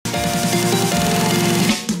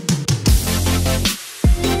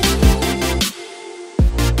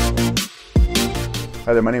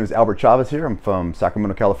Hi there, my name is Albert Chavez here. I'm from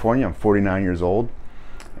Sacramento, California. I'm 49 years old,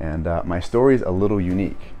 and my story is a little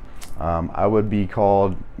unique. I would be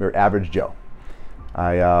called your average Joe.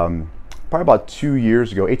 Probably about 2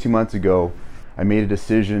 years ago, 18 months ago, I made a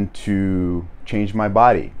decision to change my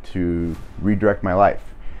body, to redirect my life.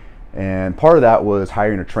 And part of that was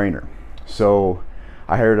hiring a trainer. So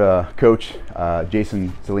I hired a coach,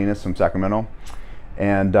 Jason Salinas from Sacramento,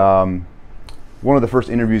 and one of the first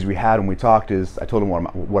interviews we had when we talked is I told him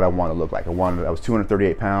what I wanted to look like. I was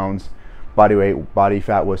 238 pounds, body weight, body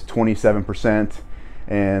fat was 27%,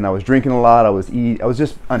 and I was drinking a lot. I was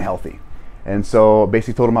just unhealthy. And so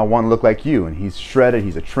basically told him I want to look like you, and he's shredded,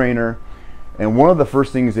 he's a trainer. And one of the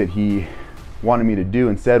first things that he wanted me to do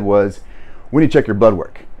and said was, we need to check your blood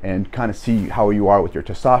work and kind of see how you are with your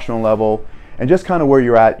testosterone level and just kind of where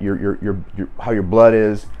you're at, how your blood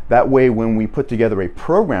is. That way when we put together a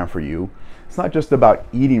program for you, it's not just about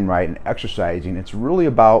eating right and exercising, it's really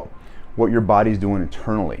about what your body's doing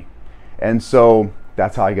internally. And so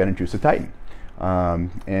that's how I got introduced to Titan.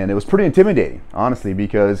 And it was pretty intimidating, honestly,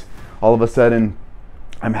 because all of a sudden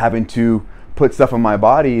I'm having to put stuff on my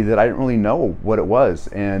body that I didn't really know what it was.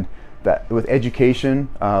 And that with education,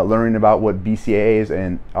 learning about what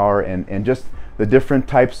BCAAs are and just the different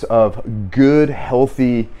types of good,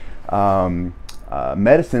 healthy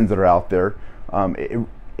medicines that are out there,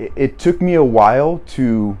 it took me a while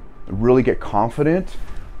to really get confident,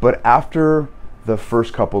 but after the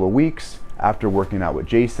first couple of weeks, after working out with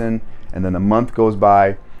Jason, and then a month goes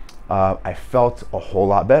by, I felt a whole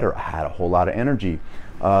lot better. I had a whole lot of energy.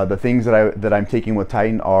 The things that I'm taking with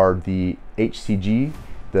Titan are the HCG,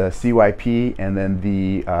 the CYP, and then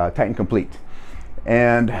the Titan Complete.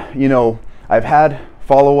 And you know, I've had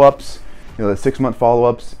follow-ups, you know, the 6-month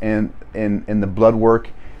follow-ups and the blood work.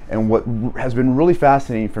 And what has been really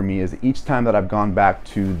fascinating for me is each time that I've gone back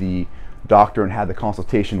to the doctor and had the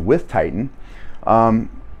consultation with Titan,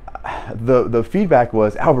 the feedback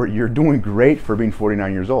was, Albert, you're doing great for being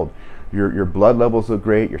 49 years old. Your blood levels look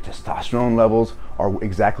great. Your testosterone levels are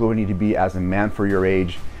exactly where you need to be as a man for your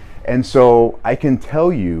age. And so I can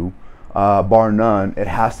tell you, bar none, it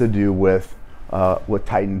has to do with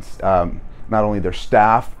Titan's, not only their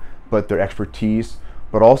staff, but their expertise,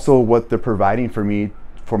 but also what they're providing for me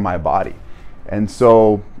for my body. And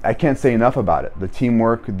so I can't say enough about it. The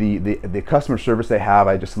teamwork, the customer service they have,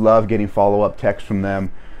 I just love getting follow-up texts from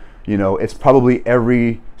them. You know, it's probably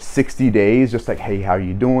every 60 days, just like, hey, how are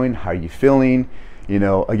you doing? How are you feeling? You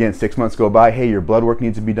know, again, 6 months go by, hey, your blood work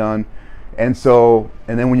needs to be done. And so,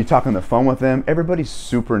 and then when you talk on the phone with them, everybody's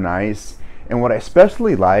super nice. And what I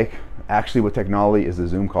especially like, actually with technology, is the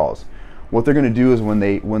Zoom calls. What they're gonna do is when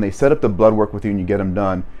they set up the blood work with you and you get them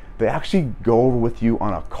done, they actually go over with you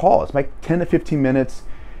on a call. It's like 10 to 15 minutes.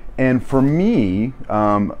 And for me,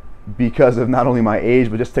 because of not only my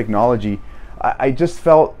age, but just technology, I just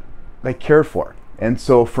felt like cared for. And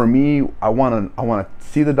so for me, I wanna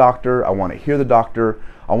see the doctor, I wanna hear the doctor,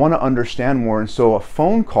 I wanna understand more. And so a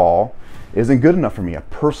phone call isn't good enough for me. A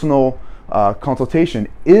personal consultation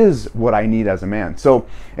is what I need as a man. So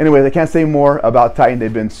anyways, I can't say more about Titan.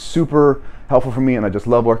 They've been super helpful for me, and I just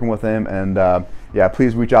love working with them. And yeah,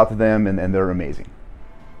 please reach out to them, and they're amazing.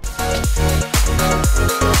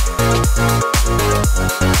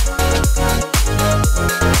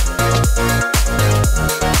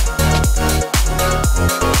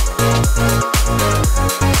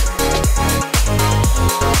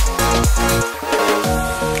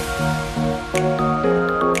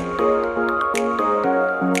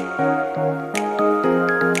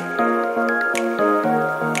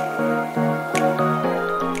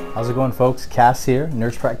 How's it going, folks? Cass here,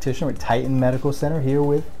 nurse practitioner at Titan Medical Center, here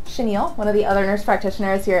with Schaneal, one of the other nurse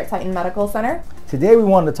practitioners here at Titan Medical Center. Today we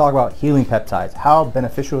wanted to talk about healing peptides, how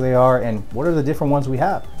beneficial they are, and what are the different ones we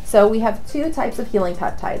have. So we have two types of healing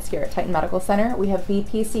peptides here at Titan Medical Center. We have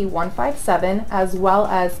BPC-157 as well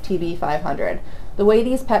as TB500. The way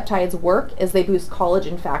these peptides work is they boost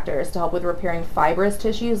collagen factors to help with repairing fibrous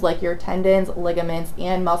tissues like your tendons, ligaments,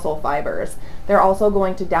 and muscle fibers. They're also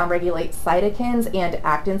going to downregulate cytokines and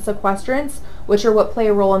actin sequestrants, which are what play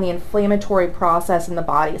a role in the inflammatory process in the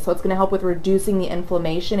body. So it's going to help with reducing the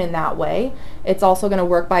inflammation in that way. It's also going to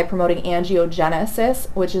work by promoting angiogenesis,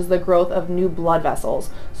 which is the growth of new blood vessels.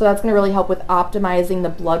 So that's going to really help with optimizing the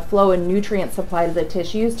blood flow and nutrient supply to the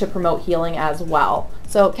tissues to promote healing as well.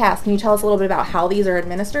 So Cass, can you tell us a little bit about how these are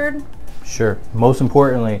administered? Sure. Most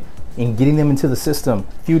importantly, in getting them into the system,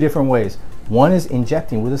 a few different ways. One is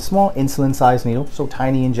injecting with a small insulin-sized needle, so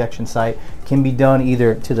tiny injection site, can be done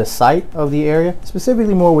either to the site of the area,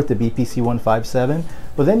 specifically more with the BPC-157,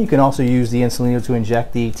 but then you can also use the insulin needle to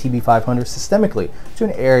inject the TB500 systemically to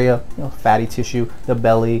an area, fatty tissue, the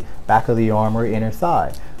belly, back of the arm, or inner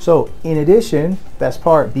thigh. So in addition, best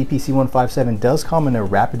part, BPC-157 does come in a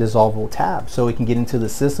rapid dissolvable tab, so it can get into the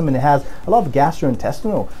system, and it has a lot of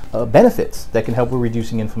gastrointestinal benefits that can help with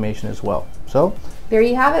reducing inflammation as well. So there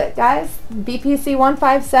you have it, guys.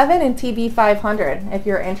 BPC-157 and TB500. If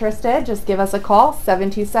you're interested, just give us a call,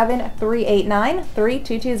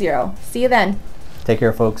 727-389-3220. See you then. Take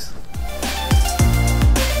care, folks.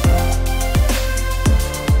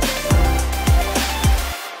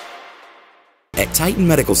 At Titan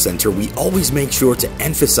Medical Center, we always make sure to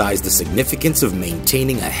emphasize the significance of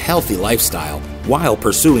maintaining a healthy lifestyle while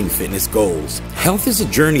pursuing fitness goals. Health is a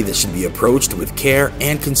journey that should be approached with care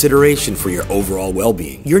and consideration for your overall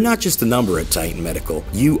well-being. You're not just a number at Titan Medical,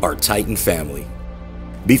 you are Titan family.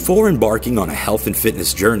 Before embarking on a health and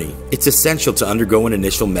fitness journey, it's essential to undergo an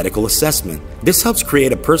initial medical assessment. This helps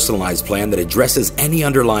create a personalized plan that addresses any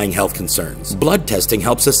underlying health concerns. Blood testing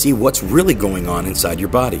helps us see what's really going on inside your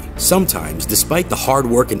body. Sometimes, despite the hard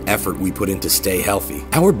work and effort we put in to stay healthy,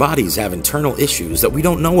 our bodies have internal issues that we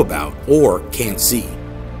don't know about or can't see.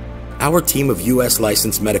 Our team of U.S.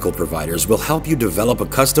 licensed medical providers will help you develop a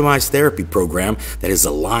customized therapy program that is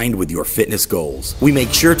aligned with your fitness goals. We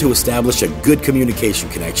make sure to establish a good communication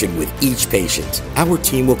connection with each patient. Our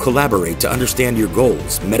team will collaborate to understand your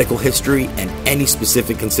goals, medical history, and any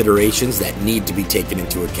specific considerations that need to be taken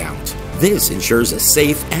into account. This ensures a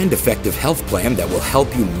safe and effective health plan that will help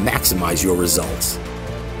you maximize your results.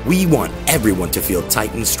 We want everyone to feel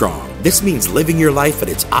Titan strong. This means living your life at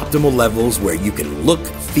its optimal levels where you can look,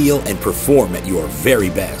 feel, and perform at your very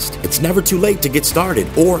best. It's never too late to get started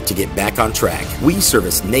or to get back on track. We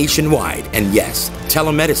service nationwide, and yes,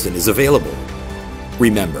 telemedicine is available.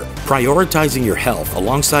 Remember, prioritizing your health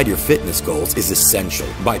alongside your fitness goals is essential.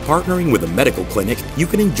 By partnering with a medical clinic, you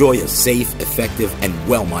can enjoy a safe, effective, and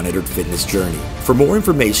well-monitored fitness journey. For more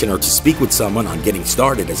information or to speak with someone on getting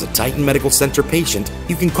started as a Titan Medical Center patient,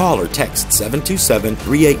 you can call or text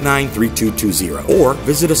 727-389-3220 or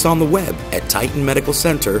visit us on the web at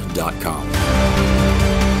titanmedicalcenter.com.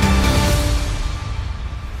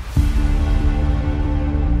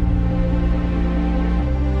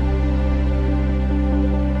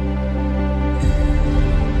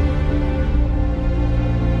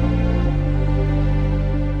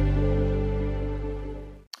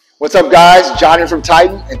 What's up, guys? Johnny from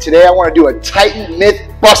Titan, and today I want to do a Titan myth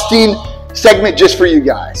busting segment just for you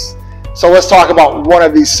guys. So let's talk about one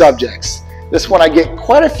of these subjects. This one I get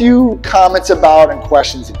quite a few comments about and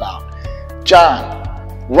questions about. John,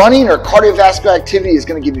 running or cardiovascular activity is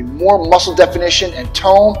going to give me more muscle definition and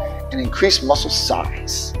tone and increase muscle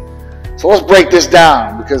size. So let's break this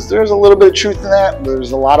down because there's a little bit of truth in that, but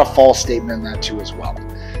there's a lot of false statement in that too as well.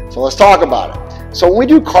 So let's talk about it. So when we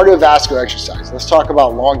do cardiovascular exercise, let's talk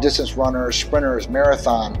about long distance runners, sprinters,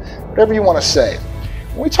 marathon, whatever you want to say.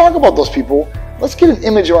 When we talk about those people, let's get an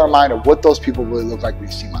image in our mind of what those people really look like we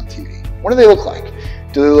see them on TV. What do they look like?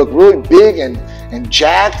 Do they look really big and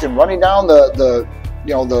jacked and running down the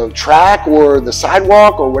track or the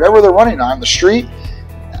sidewalk or whatever they're running on the street?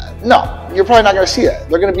 No, you're probably not going to see that.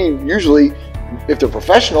 They're going to be usually, if they're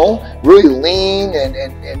professional, really lean and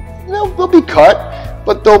they'll be cut,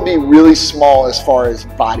 but they'll be really small as far as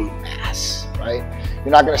body mass, right? You're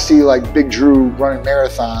not going to see like Big Drew running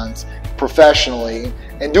marathons professionally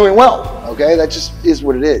and doing well, okay? That just is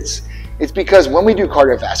what it is. It's because when we do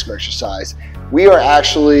cardiovascular exercise, we are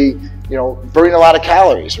actually, burning a lot of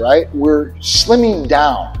calories, right? We're slimming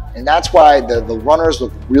down, and that's why the runners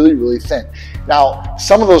look really, really thin. Now,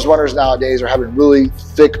 some of those runners nowadays are having really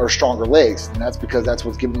thick or stronger legs, and that's because that's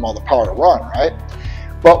what's giving them all the power to run, right?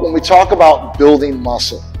 But when we talk about building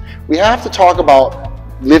muscle, we have to talk about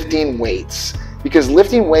lifting weights, because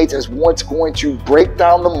lifting weights is what's going to break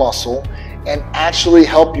down the muscle and actually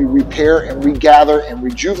help you repair and regather and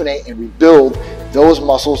rejuvenate and rebuild those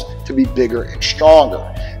muscles to be bigger and stronger.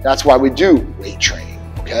 That's why we do weight training,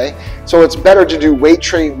 okay? So it's better to do weight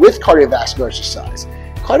training with cardiovascular exercise.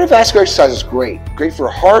 Cardiovascular exercise is great for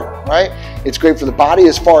the heart, right? It's great for the body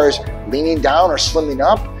as far as leaning down or slimming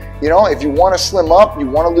up. If you want to slim up, you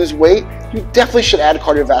want to lose weight, you definitely should add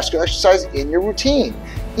cardiovascular exercise in your routine.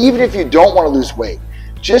 Even if you don't want to lose weight,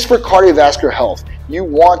 just for cardiovascular health, you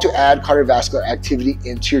want to add cardiovascular activity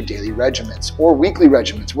into your daily regimens or weekly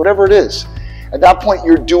regimens, whatever it is. At that point,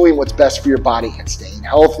 you're doing what's best for your body and staying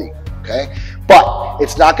healthy, okay? But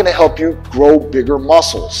it's not going to help you grow bigger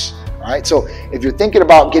muscles, all right? So if you're thinking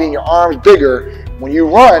about getting your arms bigger, When you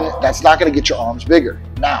run, that's not going to get your arms bigger.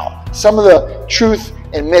 Now, some of the truth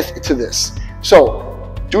and myth to this.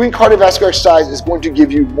 So, doing cardiovascular exercise is going to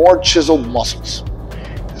give you more chiseled muscles.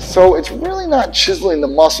 So it's really not chiseling the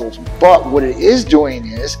muscles, but what it is doing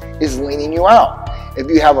is leaning you out. If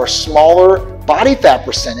you have a smaller body fat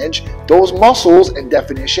percentage, those muscles in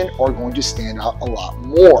definition are going to stand out a lot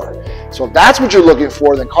more. So if that's what you're looking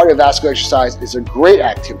for, then cardiovascular exercise is a great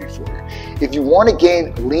activity for you. If you want to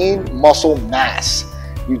gain lean muscle mass,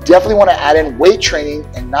 you definitely want to add in weight training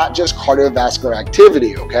and not just cardiovascular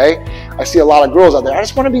activity, okay? I see a lot of girls out there, I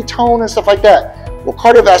just want to be toned and stuff like that. Well,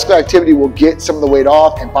 cardiovascular activity will get some of the weight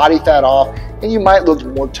off and body fat off, and you might look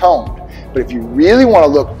more toned. But if you really want to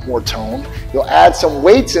look more toned, you'll add some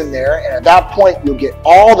weights in there, and at that point, you'll get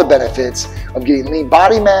all the benefits of getting lean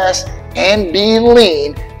body mass and being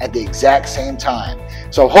lean at the exact same time.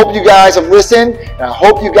 So I hope you guys have listened, and I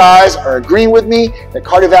hope you guys are agreeing with me that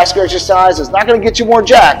cardiovascular exercise is not going to get you more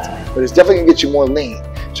jacked, but it's definitely going to get you more lean.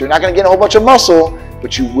 So you're not going to get a whole bunch of muscle,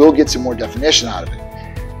 but you will get some more definition out of it.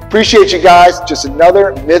 Appreciate you guys. Just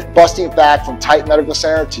another myth-busting fact from Titan Medical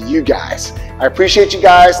Center to you guys. I appreciate you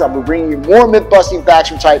guys. I'll be bringing you more myth-busting facts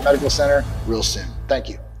from Titan Medical Center real soon. Thank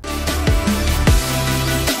you.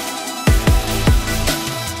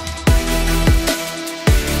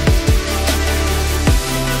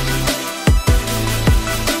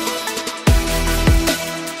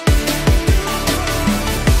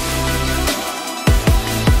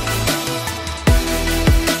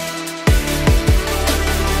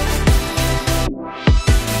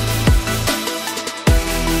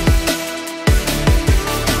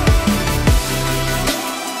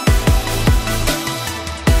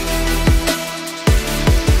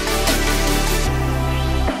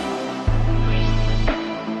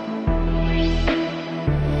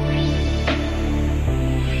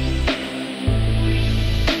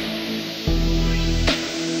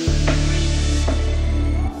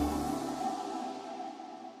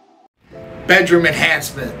 Bedroom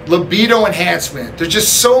enhancement, libido enhancement. There's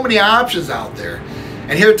just so many options out there.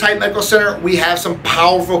 And here at Titan Medical Center, we have some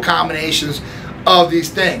powerful combinations of these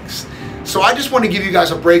things. So I just want to give you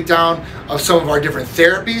guys a breakdown of some of our different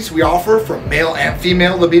therapies we offer for male and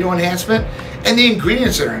female libido enhancement and the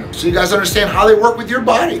ingredients that are in them, so you guys understand how they work with your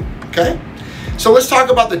body, okay? So let's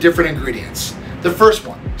talk about the different ingredients. The first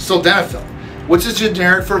one, sildenafil, which is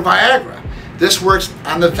generic for Viagra. This works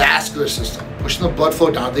on the vascular system, pushing the blood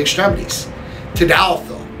flow down to the extremities.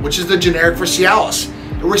 Tadalafil, which is the generic for Cialis.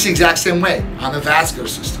 It works the exact same way on the vascular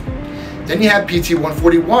system. Then you have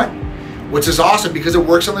PT-141, which is awesome because it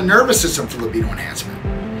works on the nervous system for libido enhancement.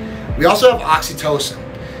 We also have oxytocin.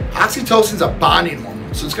 Oxytocin is a bonding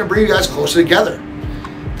hormone, so it's going to bring you guys closer together.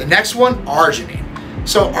 The next one, arginine.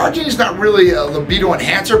 So arginine is not really a libido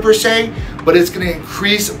enhancer per se, but it's going to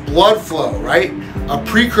increase blood flow, right? A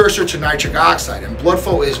precursor to nitric oxide, and blood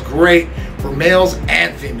flow is great for males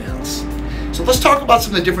and females. So let's talk about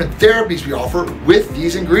some of the different therapies we offer with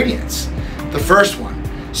these ingredients. The first one,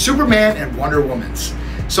 Superman and Wonder Woman's.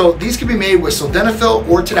 So these can be made with sildenafil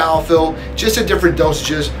or tadalafil, just at different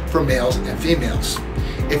dosages for males and females.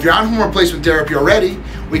 If you're on hormone replacement therapy already,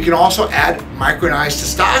 we can also add micronized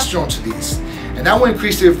testosterone to these, and that will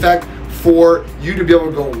increase the effect for you to be able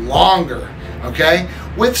to go longer, okay?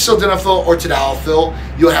 With sildenafil or tadalafil,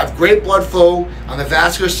 you'll have great blood flow on the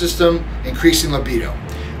vascular system, increasing libido.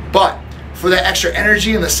 But for that extra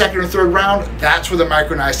energy in the second or third round, that's where the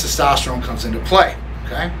micronized testosterone comes into play,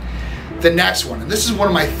 okay? The next one, and this is one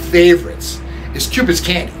of my favorites, is Cupid's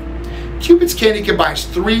Candy. Cupid's Candy combines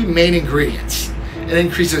 3 main ingredients. It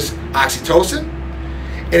increases oxytocin,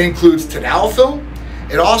 it includes tadalafil,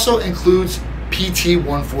 it also includes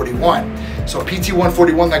PT-141. So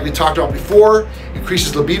PT-141, like we talked about before,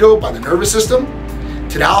 increases libido by the nervous system.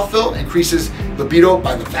 Tadalafil increases libido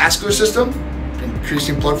by the vascular system,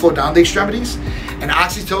 increasing blood flow down the extremities. And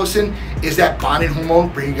oxytocin is that bonding hormone,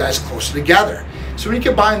 bringing you guys closer together. So when you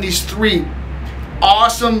combine these 3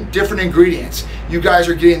 awesome different ingredients, you guys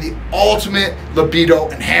are getting the ultimate libido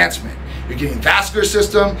enhancement. You're getting vascular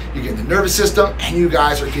system, you're getting the nervous system, and you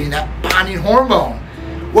guys are getting that bonding hormone.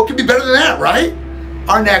 What could be better than that, right?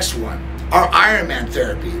 Our next one, our Ironman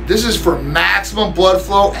therapy. This is for maximum blood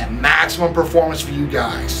flow and maximum performance for you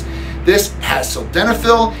guys. This has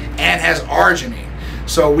sildenafil and has arginine.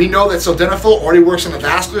 So we know that sildenafil already works on the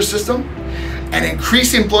vascular system, and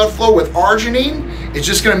increasing blood flow with arginine is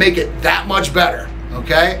just gonna make it that much better,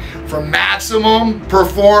 okay? For maximum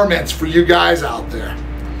performance for you guys out there.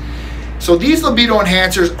 So these libido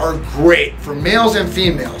enhancers are great for males and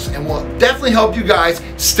females and will definitely help you guys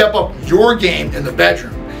step up your game in the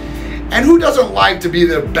bedroom. And who doesn't like to be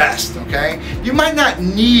their best, okay? You might not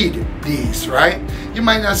need these, right? You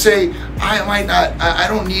might not say, I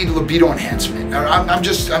don't need libido enhancement. I'm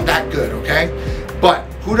that good, okay? But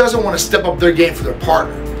who doesn't want to step up their game for their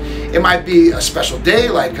partner? It might be a special day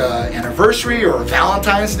like an anniversary or a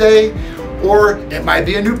Valentine's Day, or it might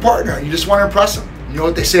be a new partner and you just want to impress them. You know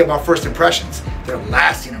what they say about first impressions? They're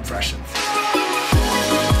lasting impressions.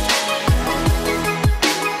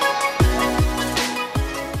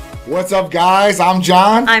 What's up, guys? I'm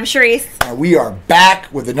John. I'm Sharice. And we are back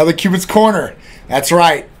with another Cupid's Corner. That's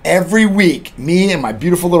right. Every week, me and my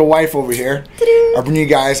beautiful little wife over here are bringing you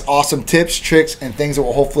guys awesome tips, tricks, and things that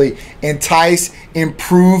will hopefully entice,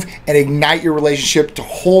 improve, and ignite your relationship to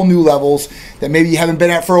whole new levels that maybe you haven't been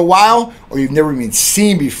at for a while or you've never even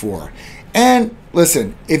seen before. And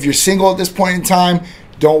listen, if you're single at this point in time,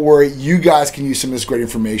 don't worry, you guys can use some of this great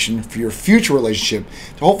information for your future relationship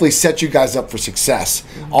to hopefully set you guys up for success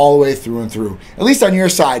all the way through and through. At least on your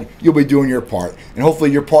side, you'll be doing your part. And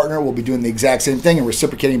hopefully your partner will be doing the exact same thing and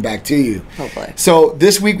reciprocating back to you. Hopefully. So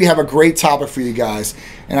this week we have a great topic for you guys.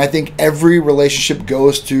 And I think every relationship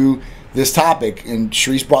goes to this topic. And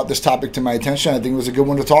Sharice brought this topic to my attention. I think it was a good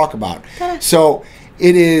one to talk about. So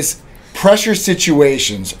it is pressure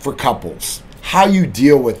situations for couples. How you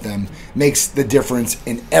deal with them makes the difference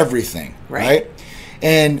in everything, right?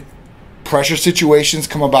 And pressure situations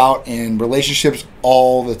come about in relationships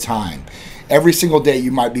all the time. Every single day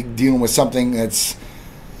you might be dealing with something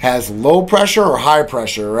has low pressure or high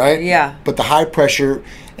pressure, right? Yeah. But the high pressure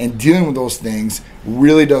and dealing with those things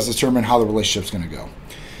really does determine how the relationship's going to go.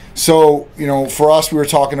 So, for us, we were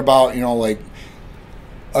talking about, like,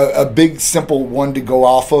 a big simple one to go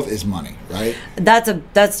off of is money, right?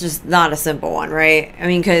 That's just not a simple one, right? I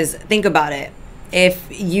mean, because think about it. If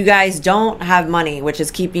you guys don't have money, which is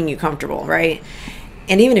keeping you comfortable, right?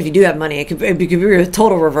 And even if you do have money, it could be a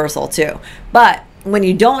total reversal too. But when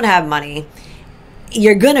you don't have money,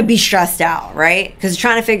 you're going to be stressed out, right? Because you're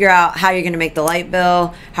trying to figure out how you're going to make the light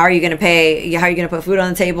bill, how are you going to pay, how are you going to put food on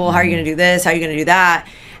the table, how are you going to do this, how are you going to do that.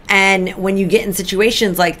 And when you get in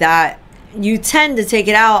situations like that, you tend to take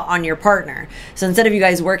it out on your partner. So instead of you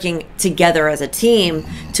guys working together as a team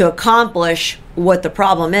to accomplish what the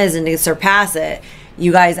problem is and to surpass it,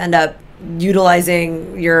 you guys end up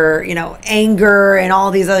utilizing your anger and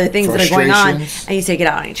all these other things that are going on, and you take it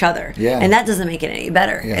out on each other. And that doesn't make it any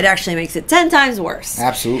better. It actually makes it 10 times worse.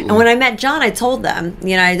 Absolutely. And when I met John, I told them,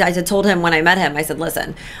 I told him when I met him, I said,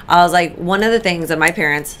 listen, I was like, one of the things that my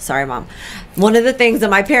parents, sorry mom, one of the things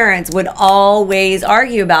that my parents would always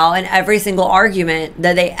argue about, and every single argument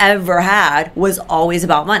that they ever had was always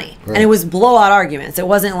about money. And it was blowout arguments. It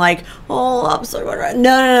wasn't like, oh, I'm sorry.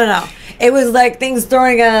 No. It was like things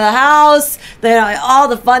throwing it in the house, all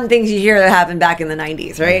the fun things you hear that happened back in the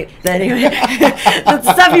 90s, right? That anyway,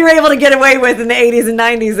 the stuff you were able to get away with in the 80s and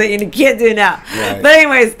 90s that you can't do now. But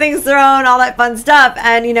anyways, things thrown, all that fun stuff.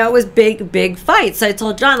 And, it was big fights. So I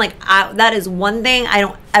told John, like, that is one thing I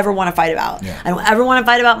don't ever want to fight about. I don't ever want to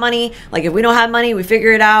fight about money. Like, if we don't have money, we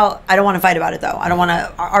figure it out. I don't want to fight about it, though. I don't want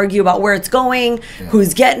to argue about where it's going,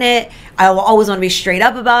 who's getting it. I will always want to be straight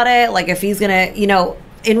up about it. Like, if he's going to,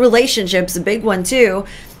 in relationships, a big one too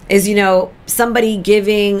is, somebody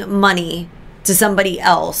giving money to somebody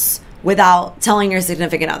else without telling your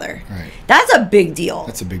significant other. That's a big deal.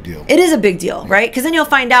 That's a big deal. It is a big deal, right? Because then you'll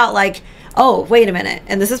find out, like, oh, wait a minute,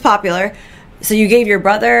 and this is popular. So you gave your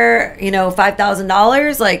brother,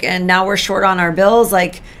 $5,000, like, and now we're short on our bills.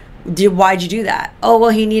 Like, why'd you do that? Oh,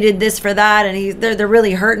 well, he needed this for that, and they're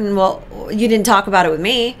really hurting. Well, you didn't talk about it with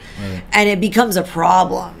me, and it becomes a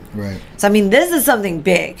problem. So, I mean, this is something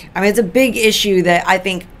big. I mean, it's a big issue that I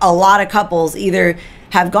think a lot of couples either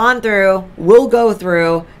have gone through, will go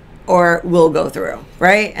through, or will go through,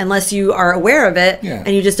 right? Unless you are aware of it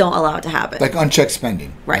and you just don't allow it to happen. Like unchecked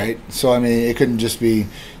spending, right? So, I mean, it couldn't just be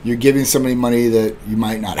you're giving somebody money that you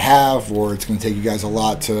might not have, or it's going to take you guys a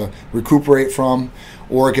lot to recuperate from,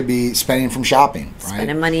 or it could be spending from shopping, right?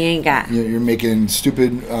 Spending money you ain't got. You're making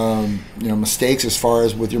stupid, mistakes as far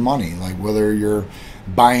as with your money, like whether you're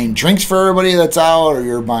buying drinks for everybody that's out or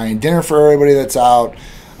you're buying dinner for everybody that's out.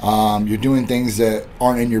 You're doing things that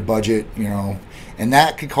aren't in your budget, and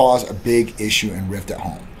that could cause a big issue and rift at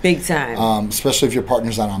home. Big time. Especially if your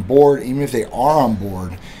partner's not on board. Even if they are on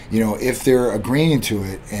board, if they're agreeing to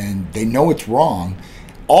it and they know it's wrong,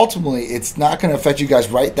 ultimately it's not going to affect you guys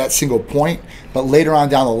right that single point, but later on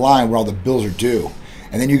down the line where all the bills are due.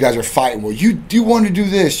 And then you guys are fighting. Well, you want to do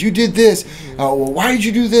this. You did this. Well, why did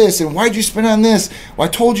you do this? And why did you spend on this? Well,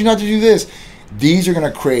 I told you not to do this. These are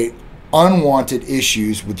going to create unwanted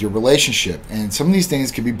issues with your relationship. And some of these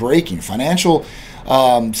things can be breaking. Financial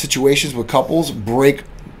situations with couples break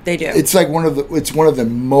They do. It's like one of the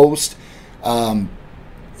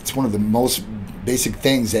most basic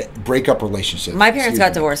things that break up relationships. My parents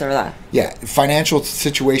got divorced over that. Yeah, financial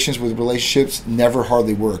situations with relationships never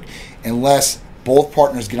hardly work unless both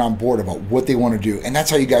partners get on board about what they want to do, and that's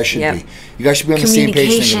how you guys should be. You guys should be on the same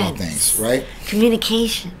page thinking about things, right?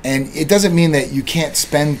 Communication. And it doesn't mean that you can't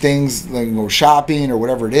spend things like go shopping or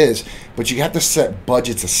whatever it is, but you have to set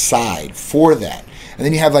budgets aside for that. And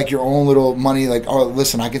then you have like your own little money, like, oh,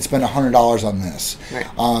 listen, I can spend $100 on this, right.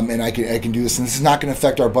 And I can do this, and this is not going to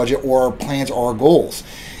affect our budget or our plans or our goals.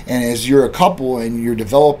 And as you're a couple and you're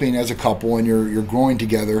developing as a couple and you're growing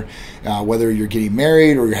together, whether you're getting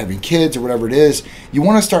married or you're having kids or whatever it is, you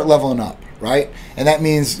want to start leveling up, right? And that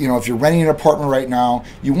means, if you're renting an apartment right now,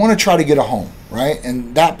 you want to try to get a home, right? And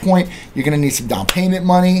at that point, you're going to need some down payment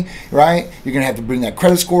money, right? You're going to have to bring that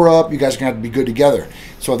credit score up. You guys are going to have to be good together.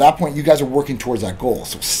 So at that point, you guys are working towards that goal.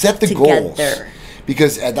 So set the goals.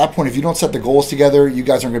 Because at that point, if you don't set the goals together, you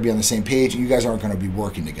guys aren't going to be on the same page and you guys aren't going to be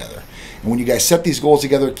working together. And when you guys set these goals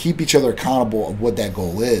together, keep each other accountable of what that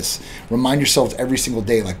goal is. Remind yourselves every single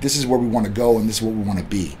day, like, this is where we want to go and this is what we want to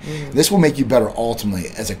be. This will make you better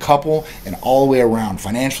ultimately as a couple and all the way around,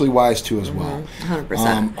 financially wise too as well.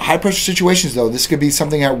 100%. High pressure situations though, this could be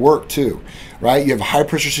something at work too, right? You have a high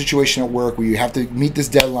pressure situation at work where you have to meet this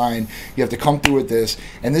deadline, you have to come through with this,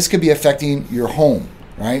 and this could be affecting your home,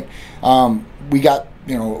 right? We got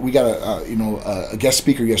a guest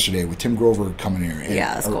speaker yesterday with Tim Grover coming here. And,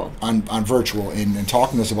 yeah, that's cool. On virtual and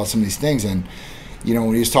talking to us about some of these things. And,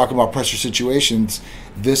 when he was talking about pressure situations,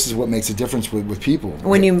 this is what makes a difference with people.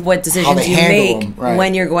 What decisions you make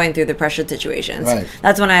when you're going through the pressure situations. Right.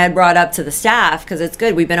 That's when I had brought up to the staff, because it's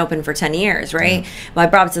good. We've been open for 10 years, right? But I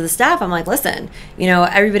brought up to the staff, I'm like, listen,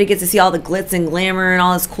 everybody gets to see all the glitz and glamour and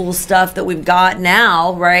all this cool stuff that we've got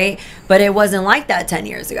now, right? But it wasn't like that 10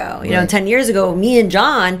 years ago. 10 years ago, me and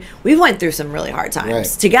John, we went through some really hard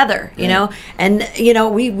times together, you know? And,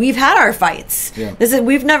 we've had our fights. Yeah.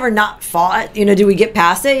 We've never not fought. Do we get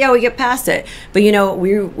past it? Yeah, we get past it. But,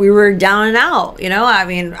 we were down and out, I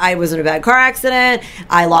mean, I was in a bad car accident.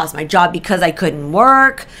 I lost my job because I couldn't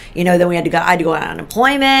work. Then I had to go on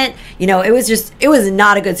unemployment. It was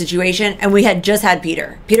not a good situation. And we had just had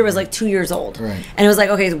Peter. Peter was like 2 years old. Right. And it was like,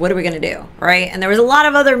 okay, so what are we going to do? Right. And there was a lot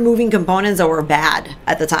of other moving components that were bad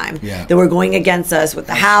at the time that were going against us with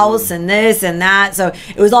the house and this and that. So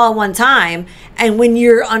it was all at one time. And when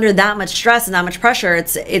you're under that much stress and that much pressure,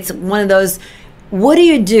 it's one of those, what do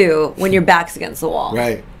you do when your back's against the wall?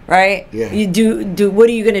 Right? Yeah. You do what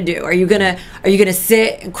are you gonna do? Are you gonna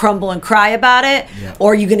sit and crumble and cry about it? Yeah.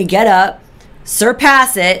 Or are you gonna get up,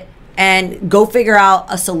 surpass it, and go figure out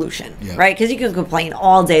a solution, right? Because you can complain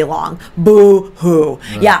all day long. Boo-hoo.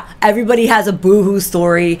 Right. Yeah, everybody has a boo-hoo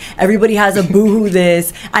story. Everybody has a boo-hoo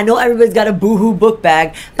this. I know everybody's got a boo-hoo book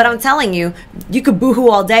bag, but I'm telling you, you could boo-hoo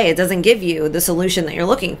all day. It doesn't give you the solution that you're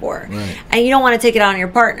looking for. Right. And you don't want to take it out on your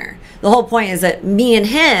partner. The whole point is that me and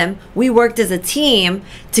him, we worked as a team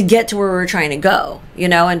to get to where we were trying to go,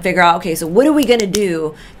 and figure out, okay, so what are we going to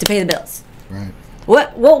do to pay the bills? Right.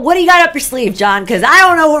 What do you got up your sleeve, John? Because I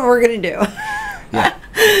don't know what we're going to do.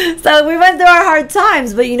 Yeah. So we went through our hard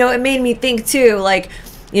times, but, it made me think, too, like,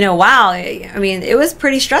 wow, I mean, it was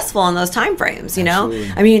pretty stressful in those time frames,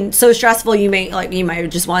 Absolutely. I mean, so stressful you might have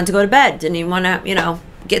just wanted to go to bed, didn't even want to,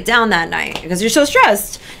 get down that night because you're so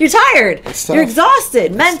stressed. You're tired. You're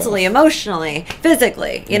exhausted mentally, emotionally,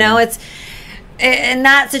 physically. It's in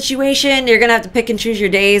that situation, you're going to have to pick and choose your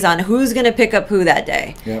days on who's going to pick up who that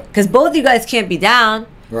day. Because both you guys can't be down.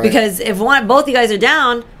 Right. Because if both you guys are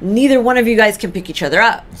down, neither one of you guys can pick each other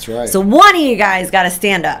up. That's right. So one of you guys got to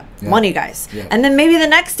stand up. One of you guys. And then maybe the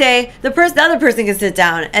next day, the other person can sit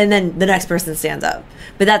down, and then the next person stands up.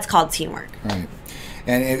 But that's called teamwork. Right.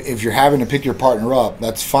 And if you're having to pick your partner up,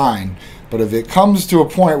 that's fine. But if it comes to a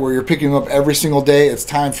point where you're picking them up every single day, it's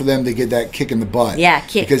time for them to get that kick in the butt. Yeah,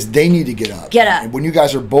 kick. Because they need to get up. Get up. And when you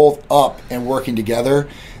guys are both up and working together,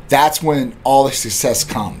 that's when all the success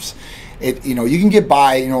comes. You can get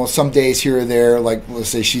by, some days here or there, like let's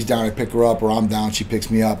say she's down, I pick her up, or I'm down, she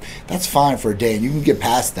picks me up. That's fine for a day, and you can get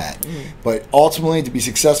past that. But ultimately, to be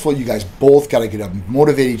successful, you guys both got to get up and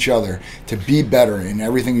motivate each other to be better in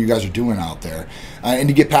everything you guys are doing out there, and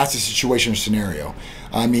to get past the situation or snenario.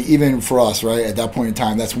 I mean, even for us, right, at that point in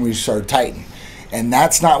time, that's when we started tightening. And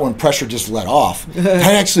that's not when pressure just let off.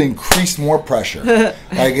 That actually increased more pressure. Like,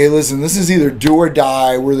 hey, listen, this is either do or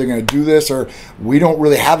die. We're either going to do this or we don't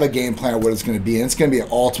really have a game plan of what it's going to be. And it's going to be an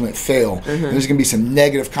ultimate fail. And there's going to be some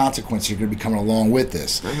negative consequences that are going to be coming along with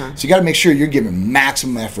this. So you got to make sure you're giving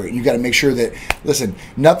maximum effort. And you got to make sure that, listen,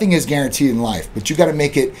 nothing is guaranteed in life. But you got to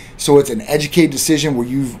make it so it's an educated decision where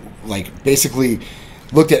you've, like, basically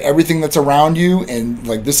looked at everything that's around you, and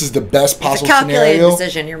like this is the best possible it's a calculated scenario.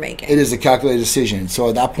 Decision you're making. It is a calculated decision. So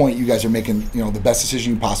at that point, you guys are making the best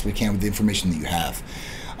decision you possibly can with the information that you have.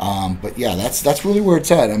 But yeah, that's really where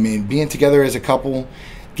it's at. I mean, being together as a couple,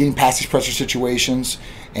 getting past these pressure situations,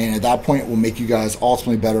 and at that point, it will make you guys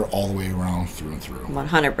ultimately better all the way around, through and through.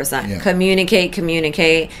 100%. Yeah.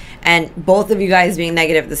 Communicate, and both of you guys being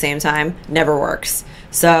negative at the same time never works.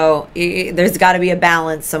 So there's got to be a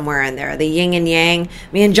balance somewhere in there. The yin and yang.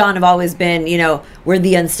 Me and John have always been, we're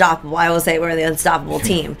the unstoppable. I will say we're the unstoppable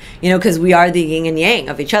team, because we are the yin and yang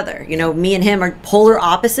of each other. Me and him are polar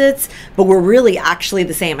opposites, but we're really actually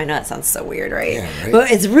the same. I know that sounds so weird, right? Yeah, right.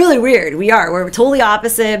 But it's really weird. We're totally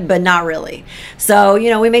opposite, but not really. So,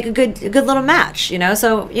 we make a good little match,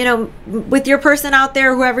 So, with your person out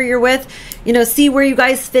there, whoever you're with, see where you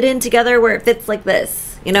guys fit in together, where it fits like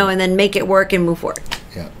this, and then make it work and move forward.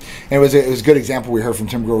 Yeah, and it was a good example we heard from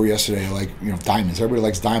Tim Grover yesterday. Like diamonds. Everybody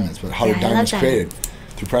likes diamonds, but how are diamonds created?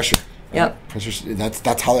 Through pressure. Yep. Pressure.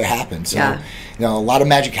 That's how it happens. So, yeah. A lot of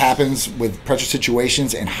magic happens with pressure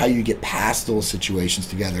situations and how you get past those situations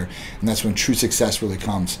together, and that's when true success really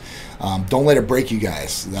comes. Don't let it break you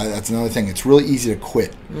guys. That's another thing. It's really easy to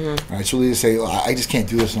quit. Mm-hmm. Right? It's really easy to say, I just can't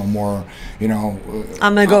do this no more. I'm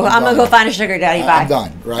gonna go find a sugar daddy. Bye. I'm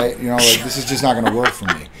done. Right? This is just not gonna work for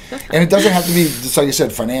me. And it doesn't have to be, just like you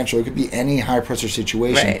said, financial. It could be any high pressure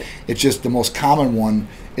situation. Right. It's just the most common one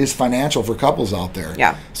is financial for couples out there.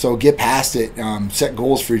 Yeah. So get past it. Set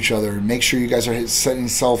goals for each other. Make sure you guys are setting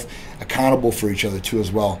yourself accountable for each other too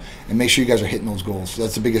as well. And make sure you guys are hitting those goals. So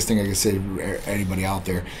that's the biggest thing I can say to anybody out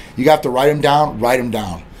there. You have to write them down. Write them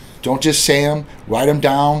down. Don't just say them. Write them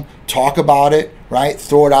down. Talk about it. Right.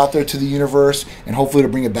 Throw it out there to the universe, and hopefully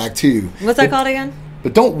it'll bring it back to you. What's that called again?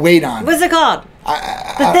 But don't wait on it. What's it called?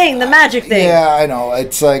 The magic thing. Yeah, I know.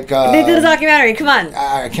 It's like they did a documentary. Come on.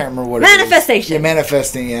 I can't remember what manifestation. It is. Yeah,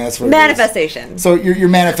 manifesting. Yeah, that's what manifestation. It is. So you're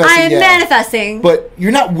manifesting. I am manifesting. But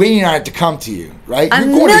you're not waiting on it to come to you, right? $1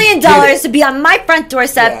 million to be on my front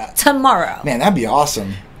doorstep tomorrow. Man, that'd be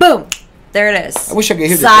awesome. Boom. There it is. I wish I could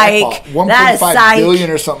hit the jackpot. 1.5 billion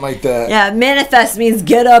or something like that. Yeah, manifest means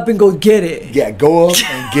get up and go get it. Yeah, go up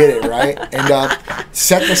and get it, right? And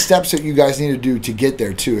set the steps that you guys need to do to get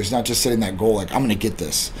there, too. It's not just setting that goal like, I'm going to get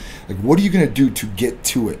this. Like, what are you going to do to get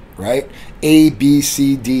to it, right? A, B,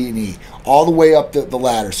 C, D, and E. All the way up the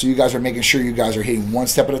ladder. So you guys are making sure you guys are hitting one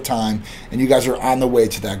step at a time, and you guys are on the way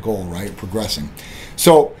to that goal, right? Progressing.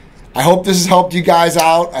 So I hope this has helped you guys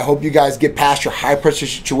out. I hope you guys get past your high pressure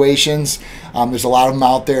situations. There's a lot of them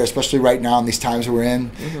out there, especially right now in these times we're in.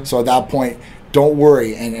 Mm-hmm. So at that point, don't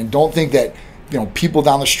worry and don't think that people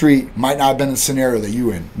down the street might not have been in the scenario that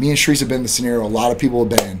you in. Me and Sharice have been in the scenario a lot of people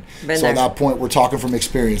have been in. So at that point, we're talking from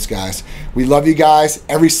experience, guys. We love you guys.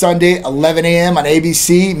 Every Sunday, 11 a.m. on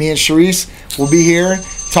ABC, me and Sharice will be here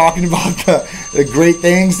talking about the great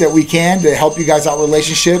things that we can to help you guys out with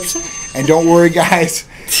relationships. And don't worry, guys.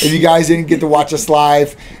 If you guys didn't get to watch us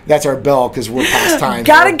live, that's our bell because we're past time.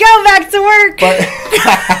 Gotta go back to work. But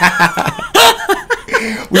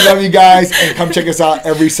we love you guys, and come check us out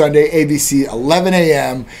every Sunday, ABC, 11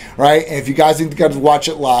 a.m., right? And if you guys didn't get to watch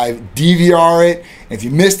it live, DVR it. And if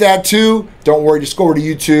you missed that too, don't worry. Just go over to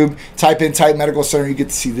YouTube, type in Titan Medical Center. You get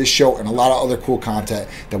to see this show and a lot of other cool content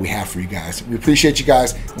that we have for you guys. We appreciate you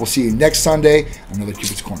guys. We'll see you next Sunday on another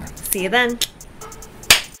Cupid's Corner. See you then.